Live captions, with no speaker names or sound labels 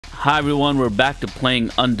Hi everyone, we're back to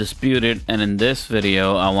playing Undisputed, and in this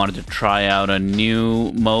video I wanted to try out a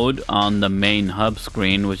new mode on the main hub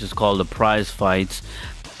screen, which is called the prize fights.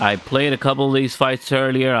 I played a couple of these fights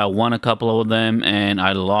earlier, I won a couple of them, and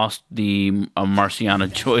I lost the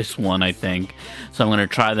Marciano Joyce one, I think. So I'm going to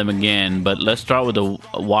try them again, but let's start with the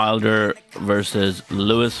Wilder versus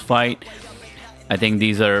Lewis fight. I think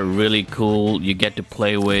these are really cool. You get to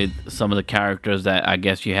play with some of the characters that I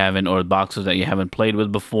guess you haven't, or boxers that you haven't played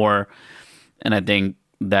with before. And I think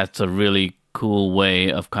that's a really cool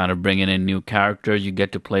way of kind of bringing in new characters. You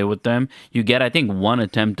get to play with them. You get, I think, one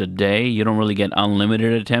attempt a day. You don't really get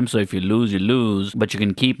unlimited attempts. So if you lose, you lose. But you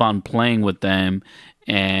can keep on playing with them,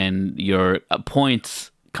 and your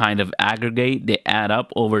points kind of aggregate. They add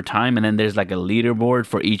up over time, and then there's like a leaderboard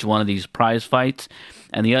for each one of these prize fights.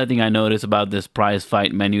 And the other thing I noticed about this prize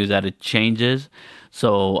fight menu is that it changes.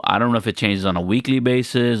 So I don't know if it changes on a weekly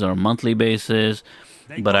basis or a monthly basis,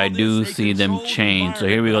 but I do see them change. So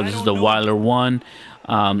here we go. This is the Wilder one.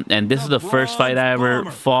 And this is the first fight I ever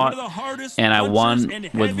fought, and I won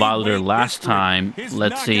with Wilder last time.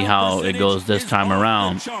 Let's see how it goes this time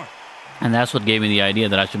around. And that's what gave me the idea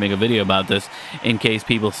that I should make a video about this, in case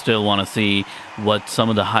people still want to see what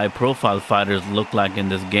some of the high-profile fighters look like in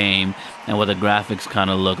this game and what the graphics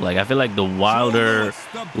kind of look like. I feel like the Wilder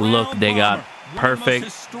look, they got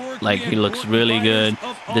perfect. Like, he looks really good.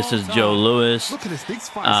 This is Joe Lewis.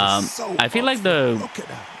 I feel like the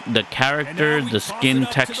characters, the skin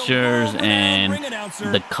textures, and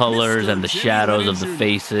the colors and the shadows of the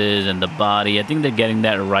faces and the body, I think they're getting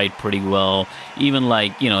that right pretty well. Even,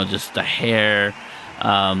 like, you know, just the hair.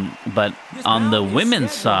 But on the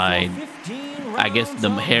women's side, I guess the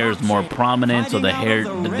hair is more prominent, so the hair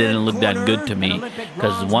didn't look that good to me,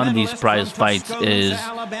 because one of these prize fights is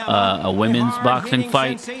a women's boxing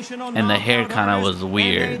fight, and the hair kind of was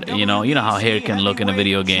weird. You know how hair can look in a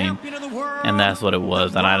video game, and that's what it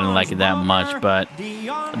was, and I didn't like it that much. But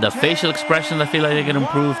the facial expressions, I feel like they can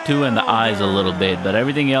improve too, and the eyes a little bit, but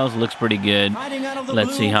everything else looks pretty good.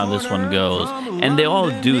 Let's see how this one goes. And they all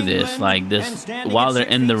do this, like this, while they're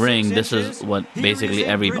in the ring. This is what basically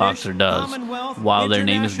every boxer does. While their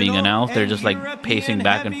name is being announced, they're just like pacing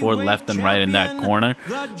back and forth, left and right in that corner.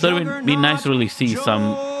 So it would be nice to really see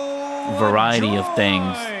some variety of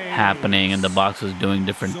things happening, and the boxers doing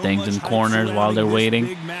different things in corners while they're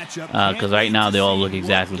waiting, because right now they all look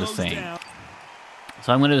exactly the same.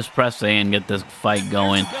 So I'm going to just press A and get this fight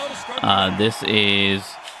going. This is...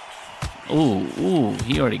 Ooh,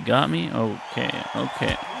 he already got me? Okay.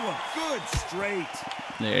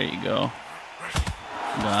 There you go.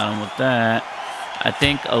 Got him with that. I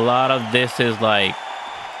think a lot of this is like...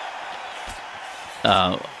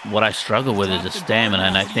 what I struggle with is the stamina,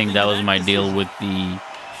 and I think that was my deal with the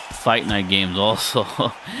Fight Night games also.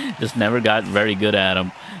 Just never got very good at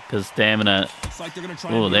them, because stamina...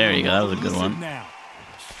 Oh, there you go. That was a good one.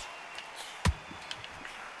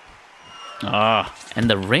 And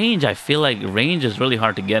the range, I feel like range is really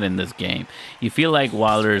hard to get in this game. You feel like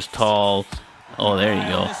Wilder's tall. Oh, there you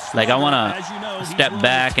go. Like, I want to step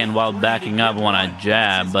back, and while backing up, I want to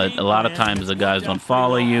jab, but a lot of times the guys don't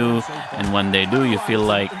follow you, and when they do, you feel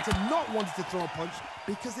like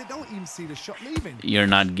you're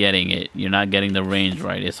not getting it. You're not getting the range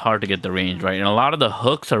right. It's hard to get the range right, and a lot of the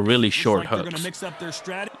hooks are really short hooks.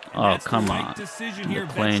 Oh, come on. The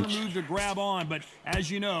clinch.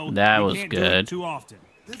 That was good.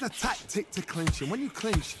 There's a tactic to clinching. When you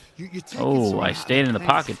clinch, you take I stayed in the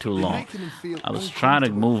pocket too long. I was trying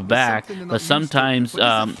to move back, but sometimes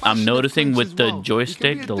I'm noticing with the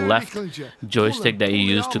joystick, the left joystick that you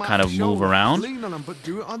use to kind of move around,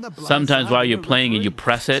 sometimes while you're playing it, you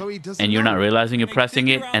press it, and you're not realizing you're pressing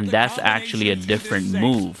it, and that's actually a different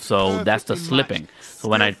move. So that's the slipping. So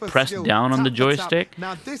when I press down on the joystick,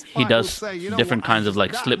 he does different kinds of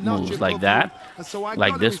like slip moves, like that,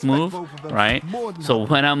 like this move, right? So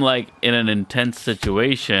when I'm like in an intense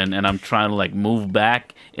situation and I'm trying to like move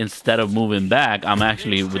back, instead of moving back, I'm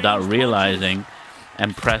actually, without realizing,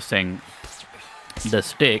 and pressing the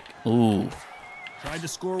stick. Ooh. Tried to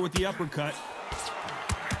score with the uppercut.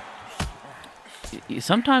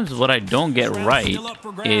 Sometimes what I don't get right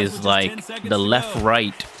is like the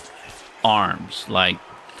left-right arms. Like,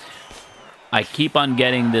 I keep on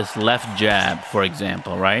getting this left jab, for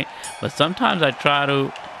example, right? But sometimes I try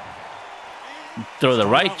to throw the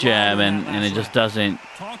right jab, and it just doesn't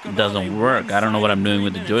work. I don't know what I'm doing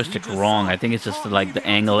with the joystick wrong. I think it's just like the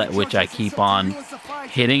angle at which I keep on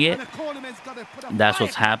hitting it. That's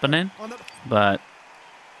what's happening. But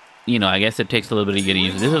you know, I guess it takes a little bit of getting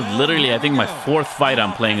used to. This is literally, I think, my fourth fight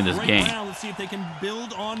I'm playing in this game. Let's see if they can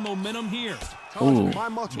build on momentum here. Told you, Ooh, my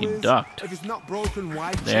motto he is, ducked. if it's not broken,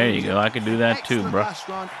 why There you change go. it? I could do that too, Excellent bro. last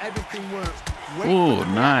round, everything works. Wait Ooh, for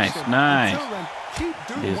the nice, reaction. nice. Until then, keep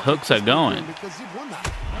doing These what hooks you've are just been going. doing because you've won that.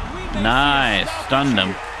 Nice. Stunned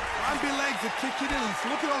him. Ambi legs are kicking in.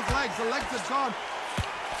 Look at those legs. The legs are gone.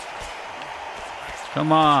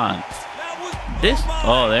 Come on. This.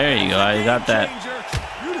 Oh, there you go. I got that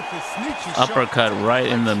Beautiful sneaky shot. uppercut right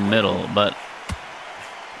in the middle, but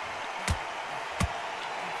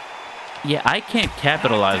yeah, I can't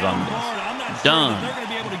capitalize on this. Done.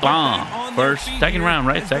 Bomb. First, second round,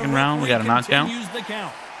 right? Second round. We got a knockdown.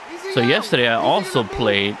 So yesterday I also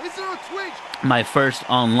played my first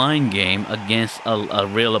online game against a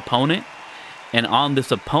real opponent, and on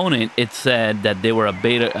this opponent it said that they were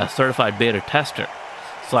a certified beta tester.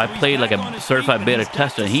 So I played like a certified beta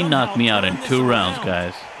tester, and he knocked me out in 2 rounds,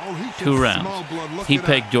 guys. 2 rounds. He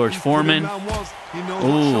picked George Foreman.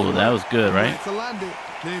 Ooh, that was good, right?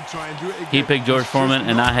 He picked George Foreman,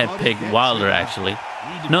 and I had picked Wilder, actually.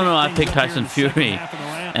 No, I picked Tyson Fury,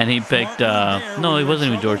 and he picked, no, it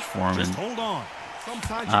wasn't even George Foreman.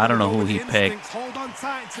 I don't know who he picked,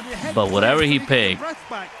 but whatever he picked,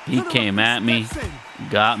 he came at me,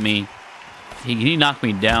 got me. He knocked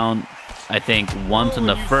me down, I think, once in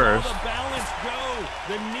the first.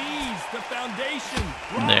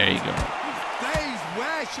 There you go.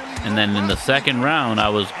 And then in the second round, I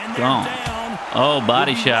was gone. Oh,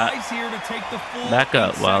 body shot. Back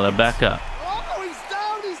up, Wilder, back up.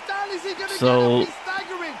 So,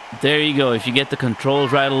 there you go. If you get the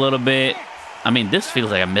controls right a little bit. I mean, this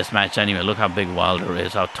feels like a mismatch anyway. Look how big Wilder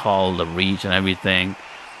is, how tall, the reach and everything.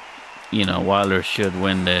 You know, Wilder should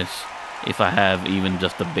win this if I have even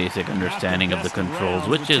just a basic understanding of the controls,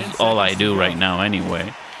 which is all I do right now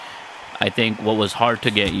anyway. I think what was hard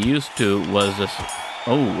to get used to was this.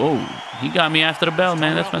 Oh, he got me after the bell,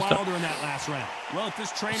 man. That's messed up.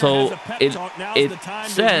 So it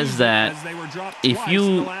says that if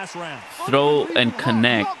you throw and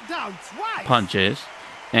connect punches,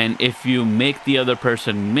 and if you make the other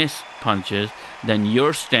person miss punches, then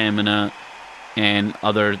your stamina and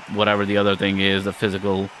whatever the other thing is, the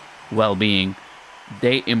physical well-being,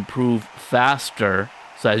 they improve faster.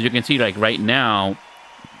 So as you can see, like right now,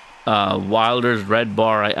 Wilder's red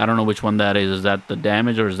bar, I don't know which one that is. Is that the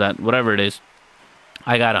damage or is that whatever it is?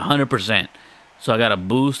 I got 100%. So I got a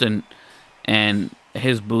boost, and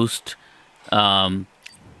his boost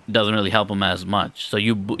doesn't really help him as much. So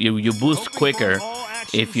you boost quicker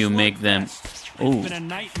if you make them. Ooh, he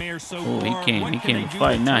can't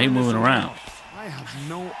fight now. He's moving around.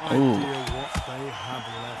 Ooh,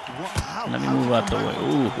 let me move out the way.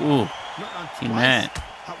 Ooh, he mad.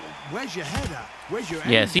 Where's your head at?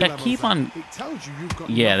 Yeah, see, I keep on.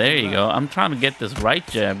 Yeah, there you go. I'm trying to get this right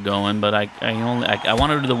jab going, but I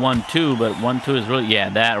want to do the 1-2, but 1-2 is really, yeah,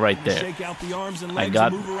 that right there. I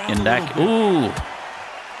got in that.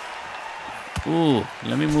 Ooh,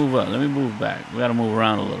 let me move up. Let me move back. We got to move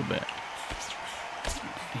around a little bit.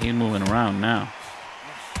 He's moving around now.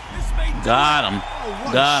 Got him.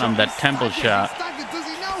 Got him. That temple shot.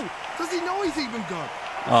 Does he know he's even good?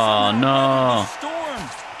 Oh, no.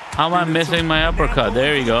 How am I missing my uppercut?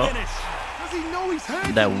 There you go.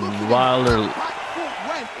 That Wilder.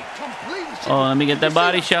 Oh, let me get that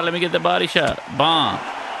body shot. Let me get the body shot. Bomb.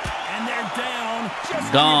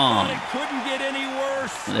 Gone.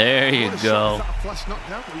 There you go.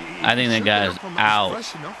 I think that guy's out.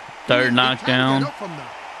 Third knockdown.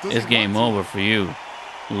 It's game over for you,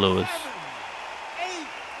 Lewis.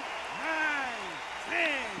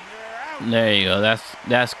 There you go.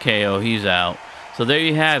 That's KO. He's out. So there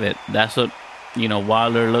you have it. That's what,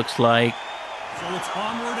 Wilder looks like.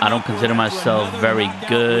 I don't consider myself very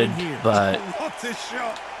good, but,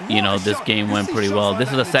 this game went pretty well. This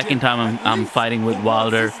is the second time I'm fighting with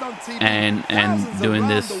Wilder and doing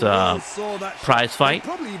this prize fight.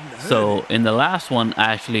 So in the last one,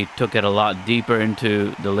 I actually took it a lot deeper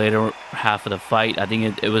into the later half of the fight. I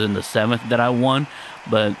think it was in the 7th that I won.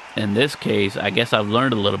 But in this case, I guess I've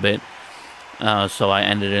learned a little bit. So I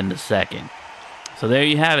ended in the 2nd. So there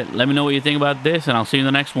you have it. Let me know what you think about this, and I'll see you in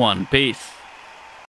the next one. Peace.